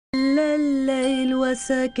الليل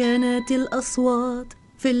وسكنت الأصوات،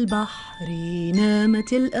 في البحر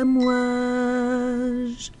نامت الأمواج.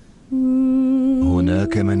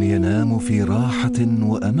 هناك من ينام في راحة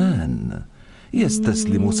وأمان،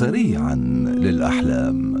 يستسلم سريعا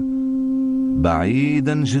للأحلام.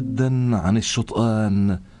 بعيدا جدا عن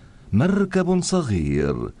الشطآن مركب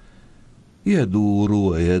صغير يدور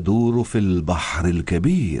ويدور في البحر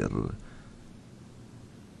الكبير.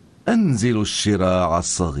 أنزل الشراع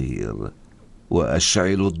الصغير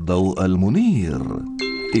وأشعل الضوء المنير،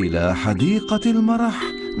 إلى حديقة المرح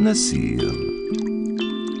نسير.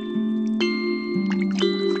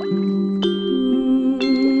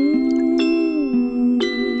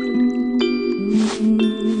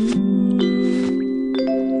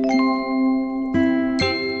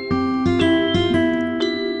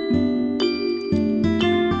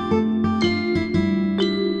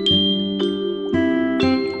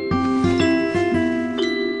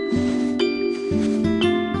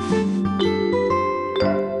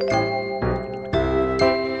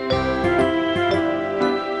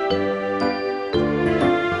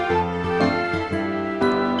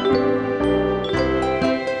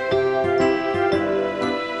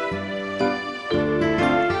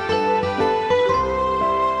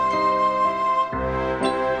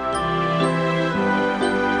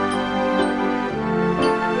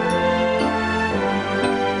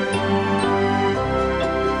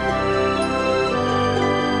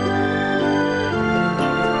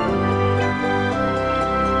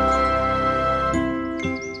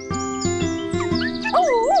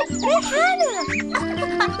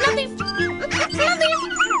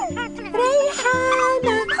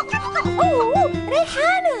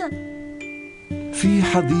 في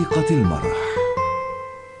حديقة المرح.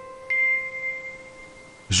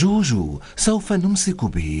 جوجو سوف نمسك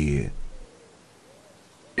به.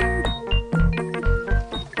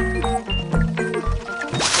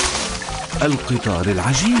 القطار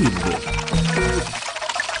العجيب.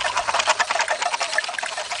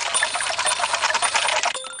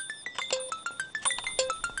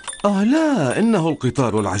 لا، إنه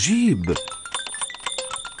القطار العجيب.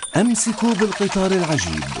 أمسك بالقطار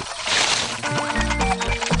العجيب.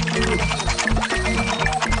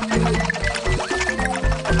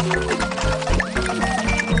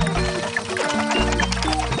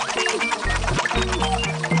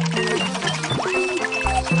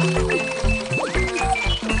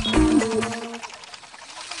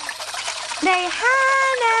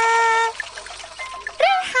 ريحانة،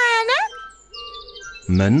 ريحانة،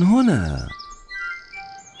 من هنا؟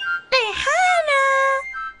 ريحانة،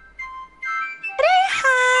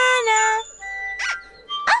 ريحانة،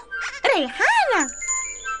 ريحانة.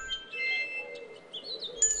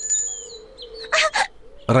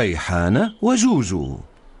 ريحانة وجوجو.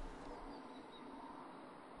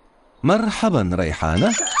 مرحبا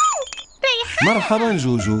ريحانة. مرحبا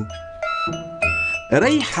جوجو.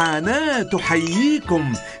 ريحانة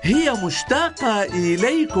تحييكم، هي مشتاقة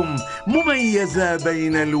إليكم، مميزة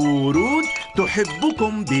بين الورود،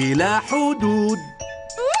 تحبكم بلا حدود.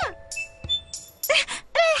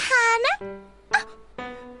 ريحانة،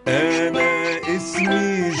 أنا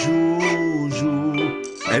اسمي جوجو،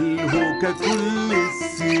 ألهو ككل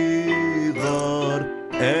الصغار.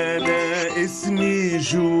 أنا اسمي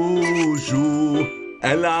جوجو،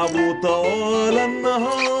 ألعب طوال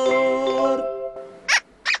النهار.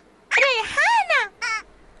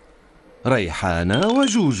 ريحانة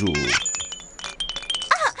وجوجو.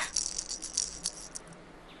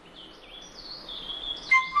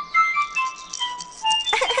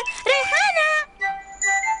 ريحانة،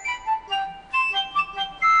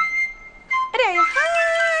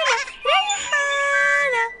 ريحانة،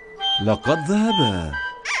 ريحانة. لقد ذهبا.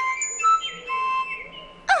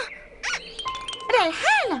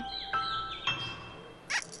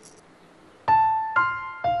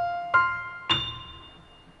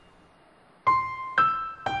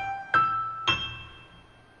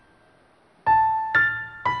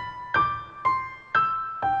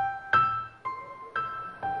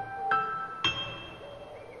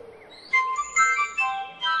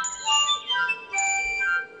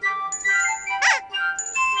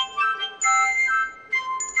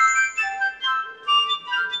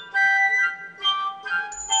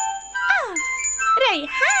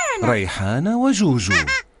 ريحانة، ريحانة وجوجو.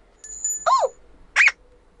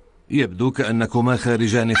 يبدو كأنكما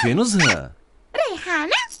خارجان في نزهة.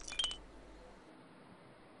 ريحانة،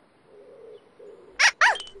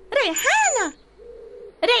 ريحانة،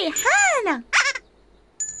 ريحانة.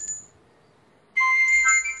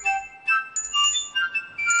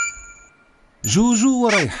 جوجو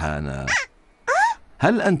وريحانة.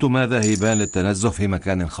 هل أنتما ذاهبان للتنزه في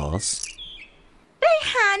مكان خاص؟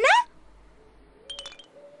 ريحانة.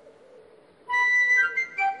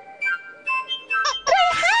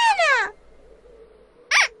 ريحانة.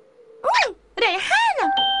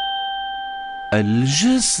 ريحانة.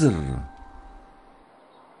 الجسر.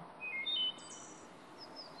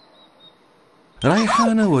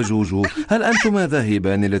 ريحانة وجوجو، هل أنتما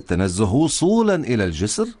ذاهبان للتنزه وصولا إلى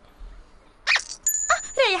الجسر؟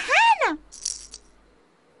 ريحانة.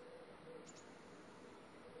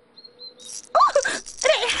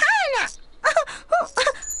 ريحانة.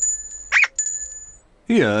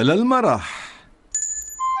 يا للمرح.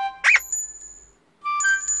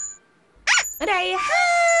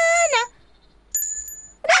 ريحانة.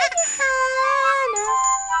 ريحانة.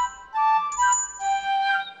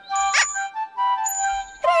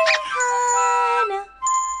 ريحانة.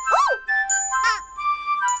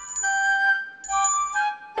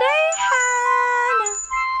 ريحانة. ريحانة.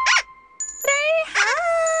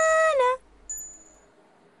 ريحانة.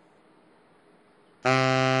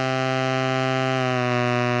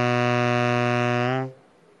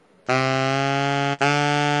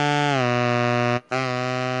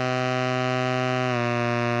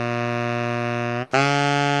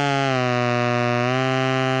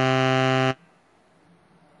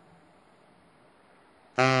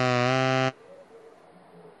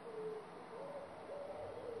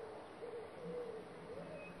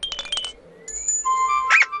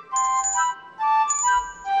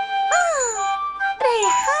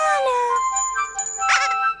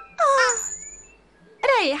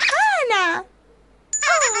 ريحانة.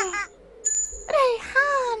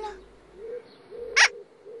 ريحانة.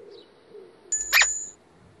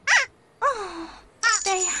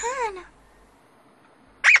 ريحانة.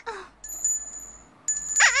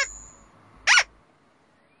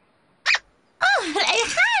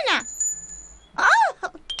 ريحانة.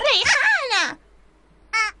 ريحانة.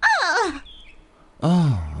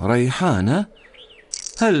 ريحانة،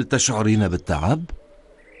 هل تشعرين بالتعب؟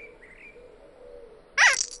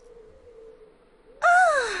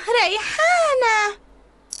 ريحانة.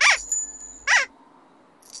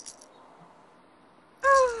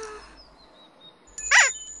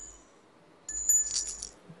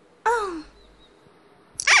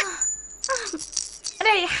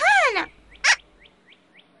 ريحانة.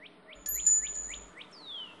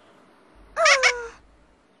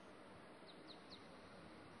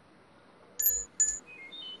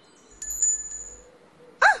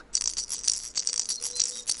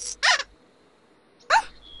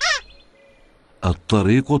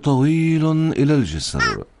 الطريق طويل إلى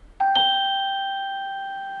الجسر.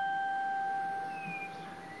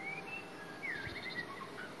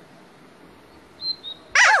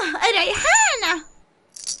 ريحانة.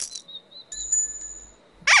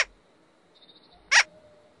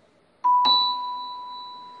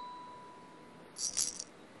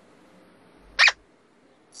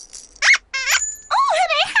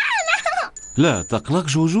 ريحانة. لا تقلق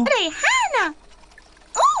جوجو. ريحانة.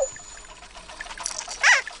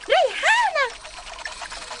 ريحانة.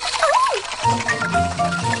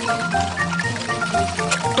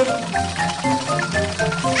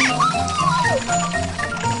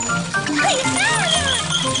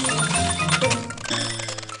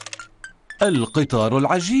 القطار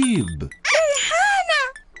العجيب. ريحانة.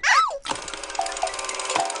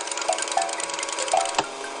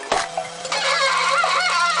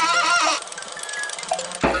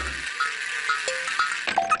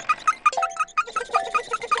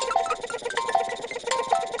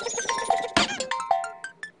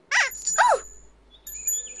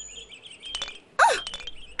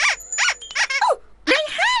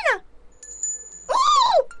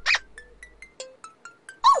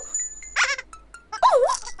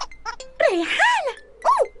 ريحانة.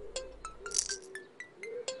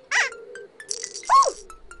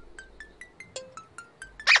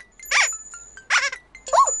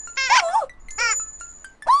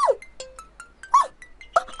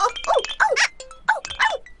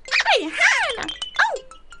 ريحانة.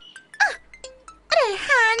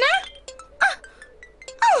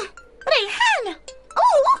 ريحانة. ريحانة.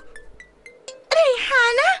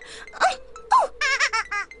 ريحانة.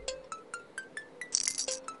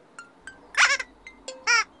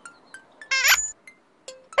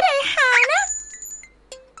 ريحانة. ريحانة.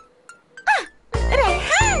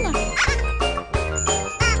 ريحانة.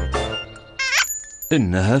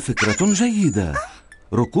 إنها فكرة جيدة،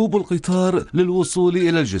 ركوب القطار للوصول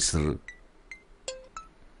إلى الجسر.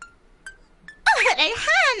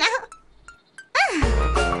 ريحانة.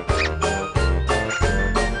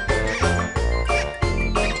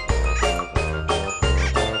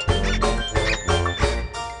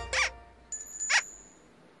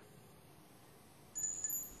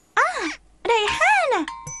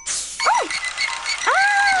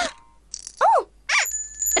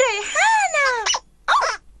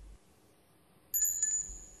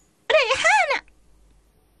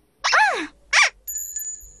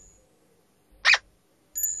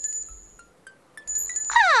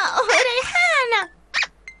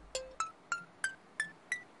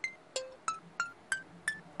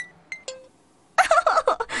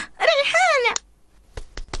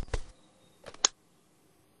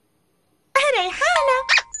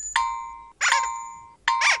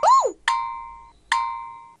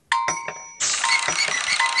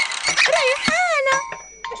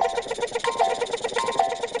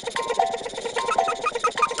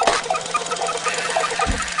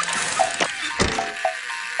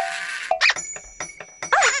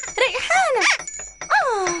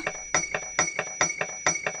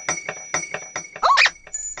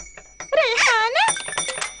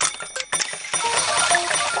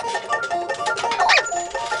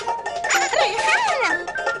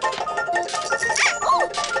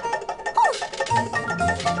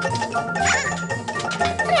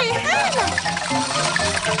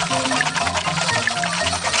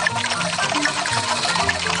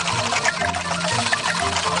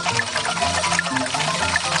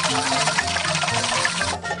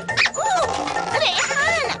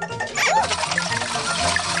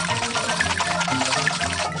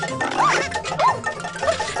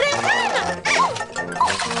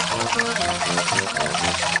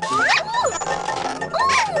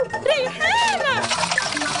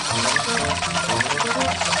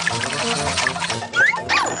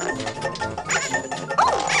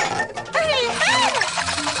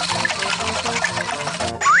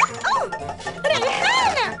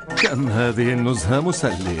 هذه النزهة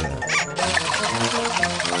مسلية.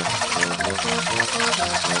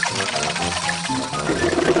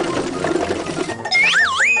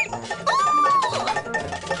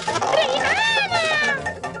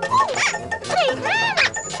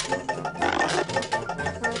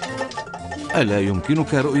 ألا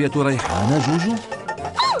يمكنك رؤية ريحان جوجو؟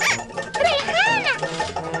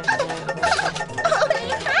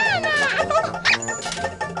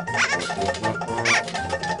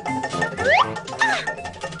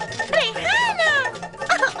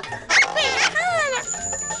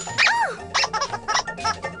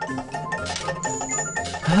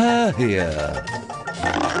 ها هي.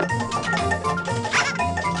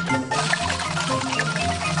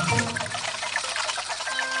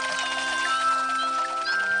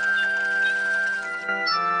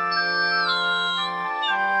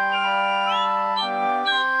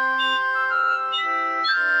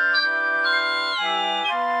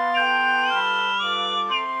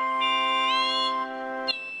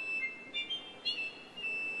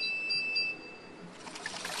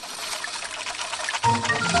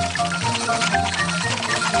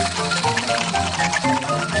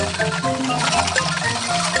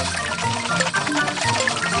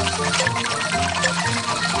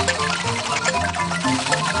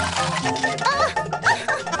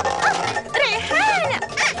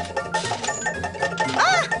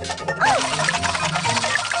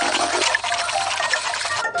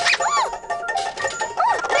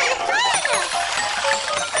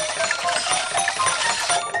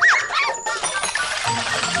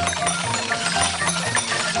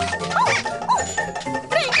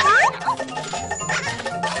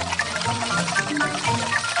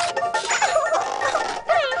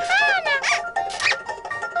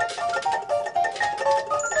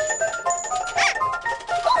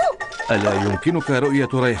 ألا يمكنك رؤية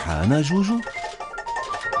ريحان جوجو؟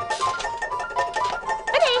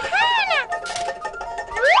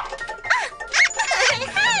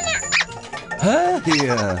 ها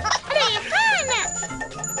هي.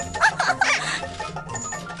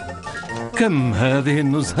 كم هذه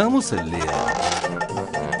النزهة مسلية.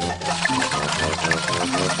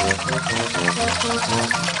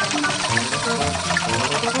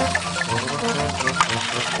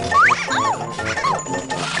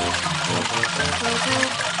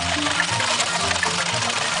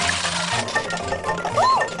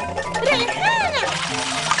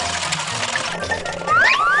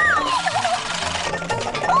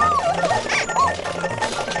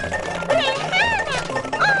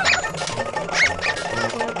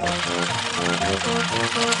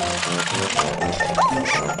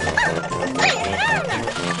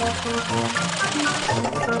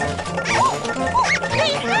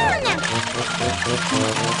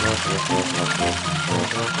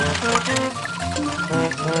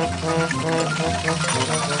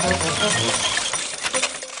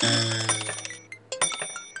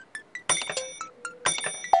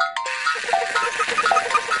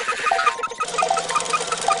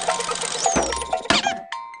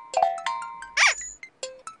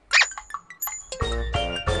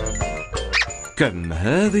 كم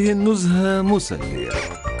هذه النزهة مسلية.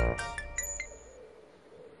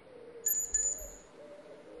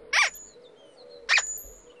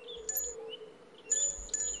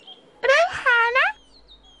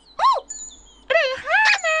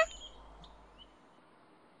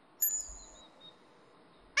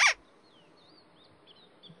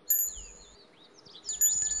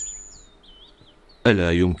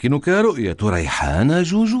 ألا يمكنك رؤية ريحان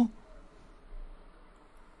جوجو؟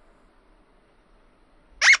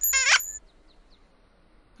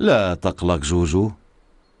 لا تقلق جوجو.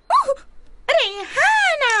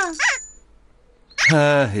 ريحانة.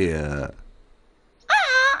 ها هي.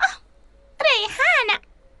 ريحانة.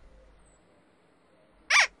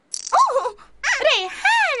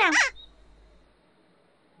 ريحانة.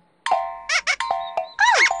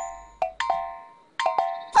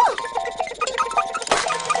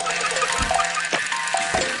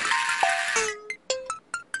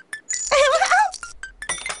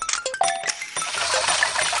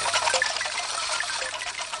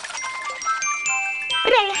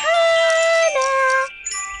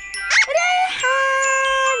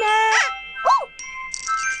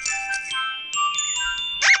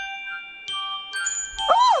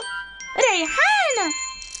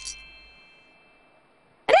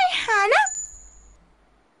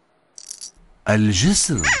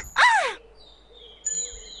 الجسر.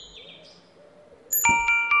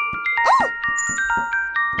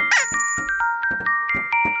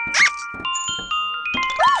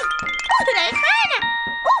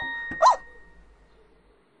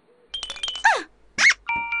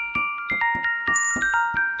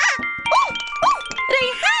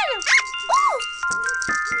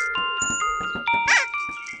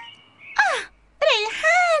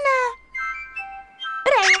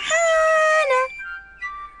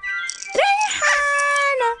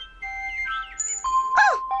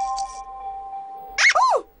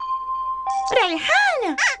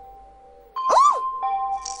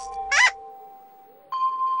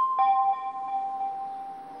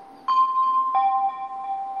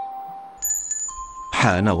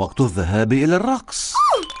 حان وقت الذهاب إلى الرقص.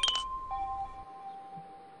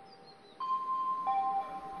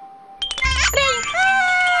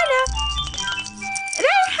 ريحانة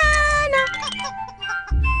ريحانة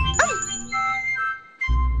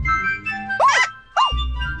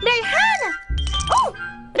ريحانة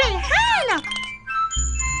ريحانة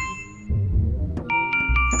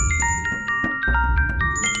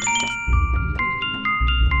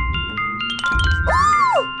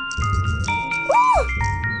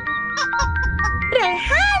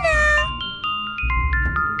ريحانة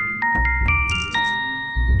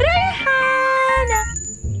ريحانة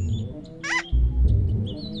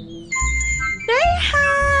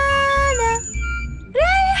ريحانة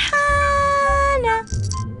ريحانة.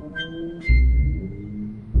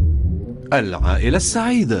 العائلة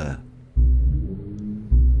السعيدة.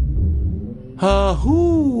 هاهو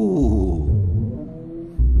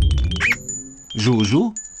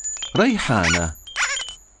جوجو، ريحانة.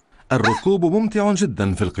 الركوب ممتع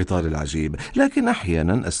جدا في القطار العجيب، لكن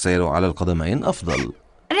أحيانا السير على القدمين أفضل.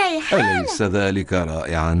 ريحانة أليس ذلك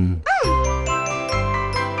رائعا؟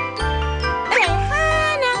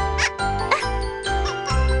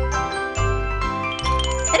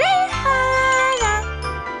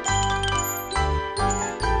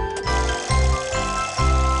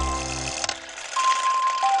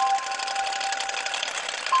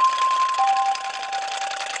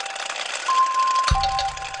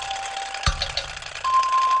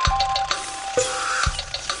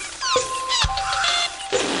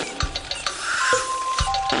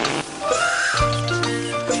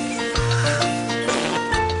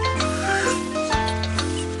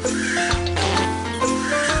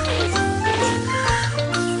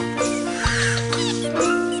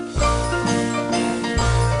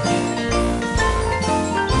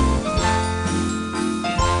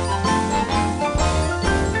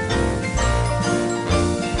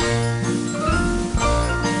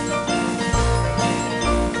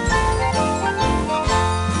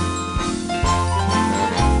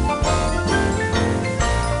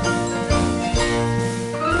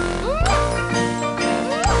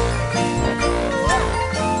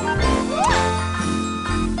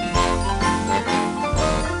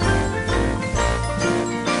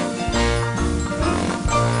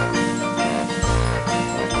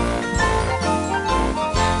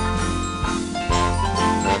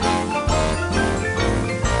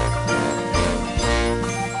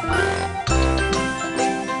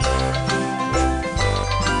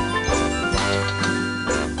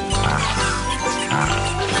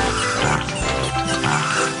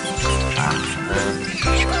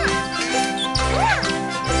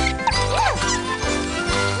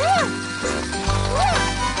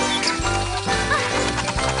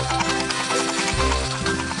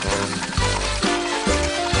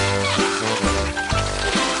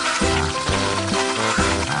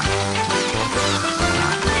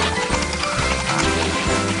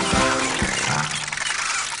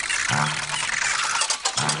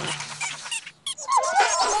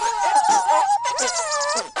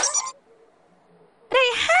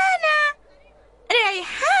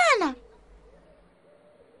 ريحانة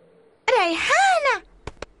ريحانة.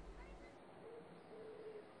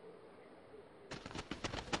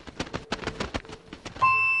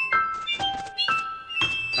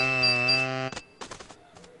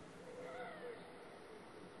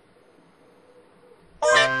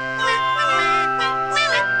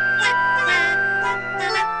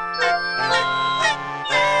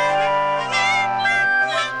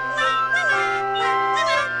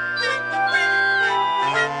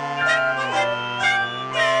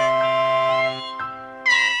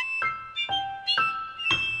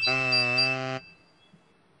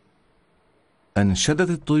 أنشدت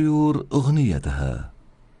الطيور أغنيتها.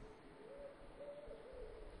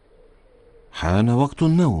 حان وقت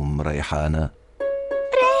النوم ريحانة.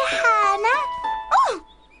 ريحانة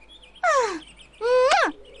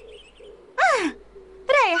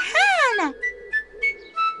ريحانة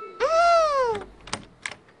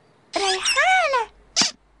ريحانة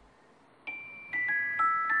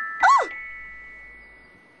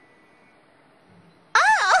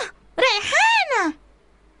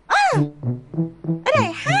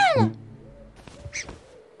ريحانة ريحانة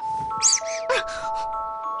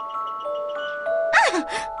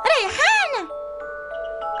ريحانة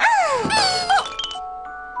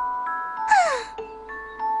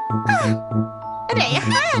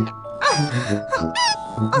ريحانة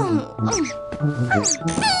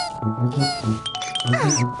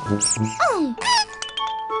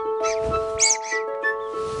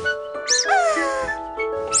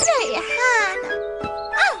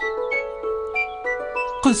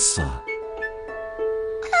قصة.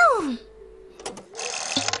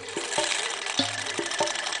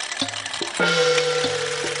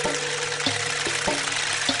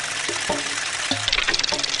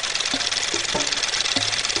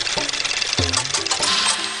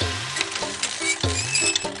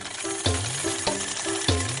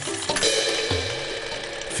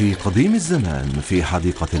 في قديم الزمان في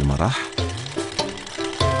حديقة المرح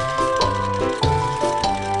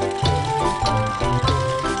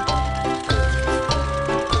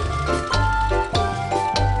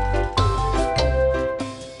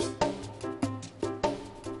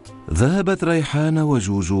ذهبت ريحان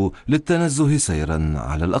وجوجو للتنزه سيرا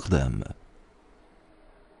على الأقدام.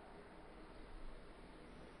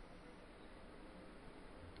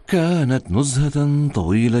 كانت نزهة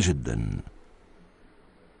طويلة جدا.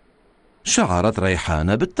 شعرت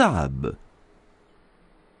ريحان بالتعب،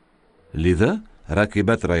 لذا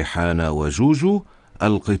ركبت ريحان وجوجو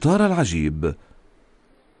القطار العجيب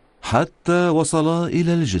حتى وصلا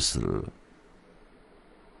إلى الجسر.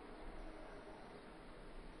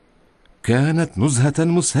 كانت نزهة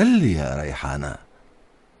مسلية ريحانة.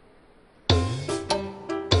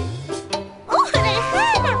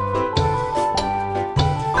 ريحانة.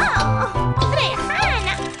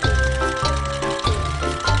 ريحانة.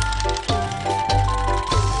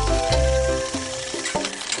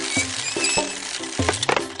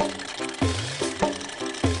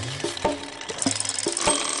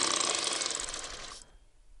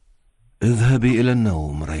 اذهبي إلى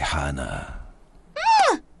النوم ريحانة.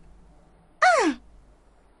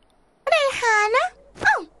 ريحانة.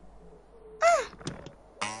 ريحانة.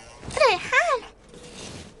 ريحانة.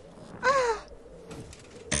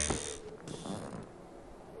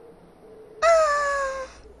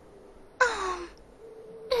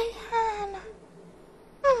 ريحانة.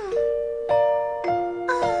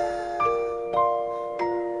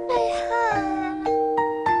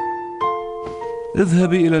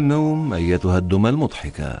 اذهبي إلى النوم أيتها الدمى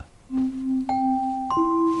المضحكة.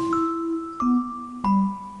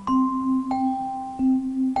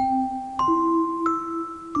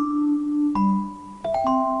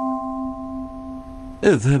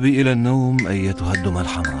 اذهبي إلى النوم أيتها الدمى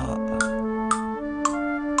الحمراء.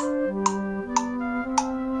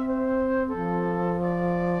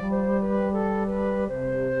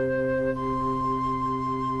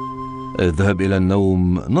 اذهب إلى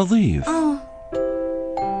النوم نظيف.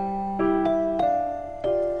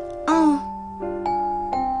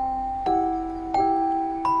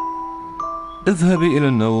 اذهبي إلى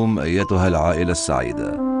النوم أيتها العائلة السعيدة.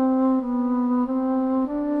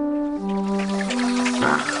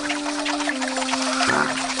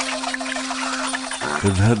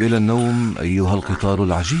 اذهب إلى النوم أيها القطار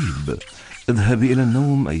العجيب. اذهبي إلى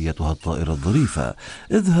النوم أيتها الطائرة الظريفة.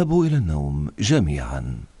 اذهبوا إلى النوم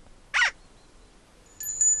جميعا.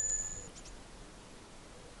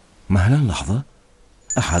 مهلا لحظة،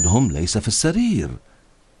 أحدهم ليس في السرير.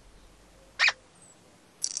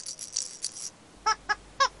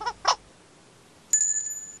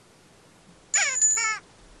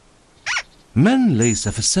 من ليس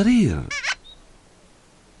في السرير؟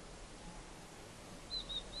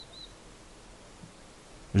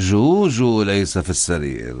 جوجو ليس في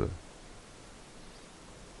السرير.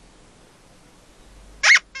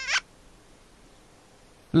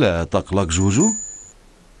 لا تقلق جوجو،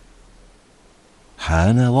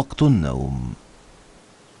 حان وقت النوم.